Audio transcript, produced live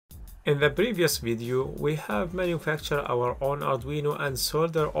In the previous video, we have manufactured our own Arduino and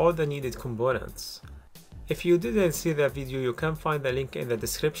soldered all the needed components. If you didn't see the video, you can find the link in the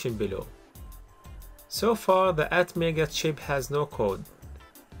description below. So far, the Atmega chip has no code,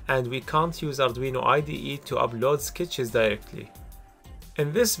 and we can't use Arduino IDE to upload sketches directly.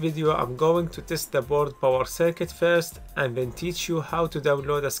 In this video, I'm going to test the board power circuit first and then teach you how to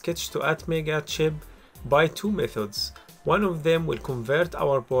download a sketch to Atmega chip by two methods. One of them will convert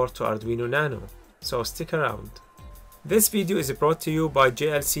our board to Arduino Nano, so stick around. This video is brought to you by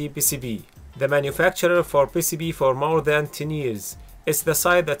JLCPCB, the manufacturer for PCB for more than 10 years. It's the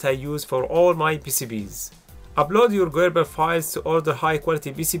site that I use for all my PCBs. Upload your Gerber files to order high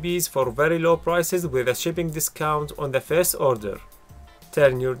quality PCBs for very low prices with a shipping discount on the first order.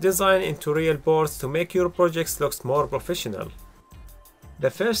 Turn your design into real boards to make your projects look more professional. The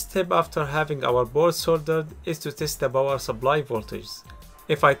first step after having our board soldered is to test the power supply voltage.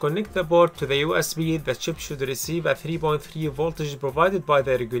 If I connect the board to the USB, the chip should receive a 3.3 voltage provided by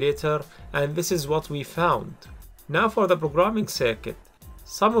the regulator, and this is what we found. Now for the programming circuit.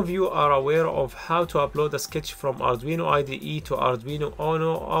 Some of you are aware of how to upload a sketch from Arduino IDE to Arduino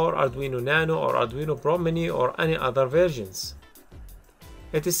Uno or Arduino Nano or Arduino Pro Mini or any other versions.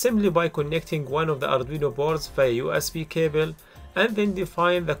 It is simply by connecting one of the Arduino boards via USB cable and then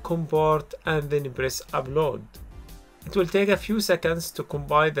define the COM port and then press upload. It will take a few seconds to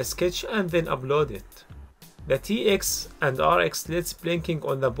compile the sketch and then upload it. The TX and RX LEDs blinking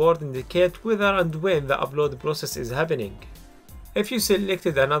on the board indicate whether and when the upload process is happening. If you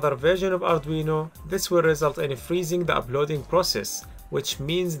selected another version of Arduino, this will result in freezing the uploading process, which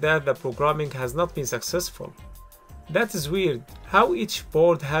means that the programming has not been successful. That is weird, how each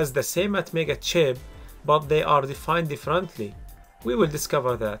board has the same Atmega chip, but they are defined differently. We will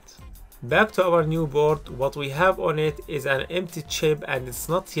discover that. Back to our new board, what we have on it is an empty chip and it's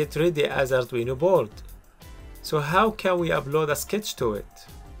not yet ready as Arduino board. So how can we upload a sketch to it?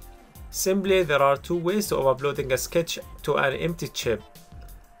 Simply, there are two ways of uploading a sketch to an empty chip.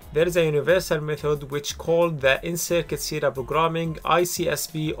 There is a universal method which called the in-circuit serial programming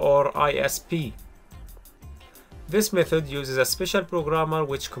ICSP or ISP. This method uses a special programmer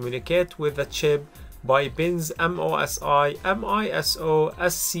which communicates with the chip by pins MOSI, MISO,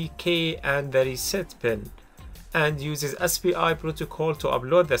 SCK and the reset pin, and uses SPI protocol to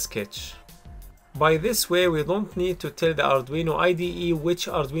upload the sketch. By this way, we don't need to tell the Arduino IDE which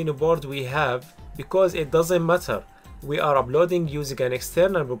Arduino board we have, because it doesn't matter. We are uploading using an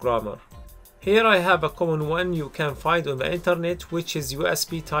external programmer. Here I have a common one you can find on the internet, which is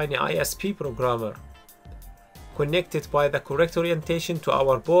USB Tiny ISP programmer. Connect it by the correct orientation to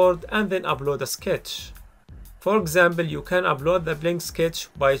our board and then upload a sketch. For example, you can upload the blank sketch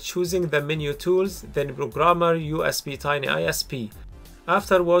by choosing the menu tools, then programmer USB Tiny ISP.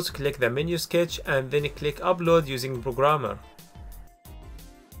 Afterwards, click the menu sketch and then click upload using programmer.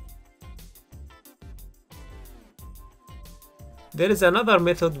 There is another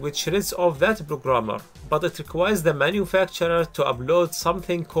method which reads off that programmer, but it requires the manufacturer to upload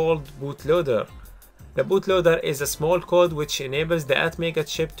something called bootloader. The bootloader is a small code which enables the Atmega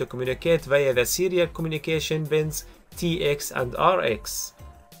chip to communicate via the serial communication pins TX and RX.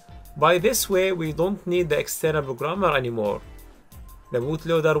 By this way, we don't need the external programmer anymore. The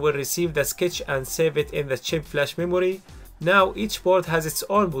bootloader will receive the sketch and save it in the chip flash memory. Now each board has its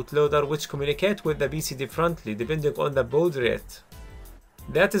own bootloader which communicates with the PC differently depending on the baud rate.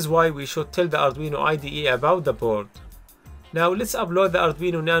 That is why we should tell the Arduino IDE about the board. Now let's upload the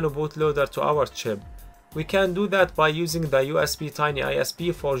Arduino Nano bootloader to our chip. We can do that by using the USB Tiny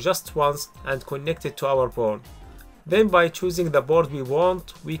ISP for just once and connect it to our board. Then by choosing the board we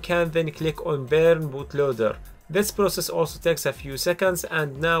want, we can then click on Burn Bootloader. This process also takes a few seconds,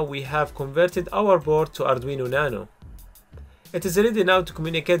 and now we have converted our board to Arduino Nano. It is ready now to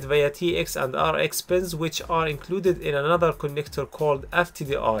communicate via TX and RX pins, which are included in another connector called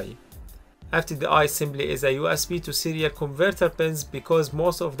FTDI. FTDI simply is a USB to serial converter pins because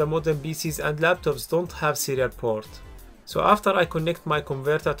most of the modern PCs and laptops don't have serial port. So after I connect my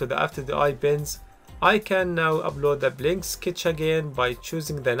converter to the FTDI pins, I can now upload the blank sketch again by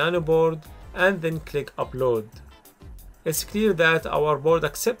choosing the Nano board and then click upload. It's clear that our board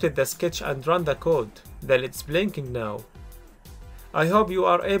accepted the sketch and ran the code. The LED's blinking now. I hope you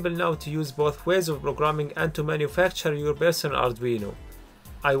are able now to use both ways of programming and to manufacture your personal Arduino.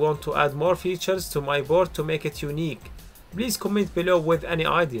 I want to add more features to my board to make it unique. Please comment below with any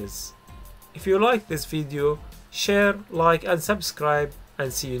ideas. If you like this video, share, like and subscribe,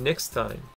 and see you next time.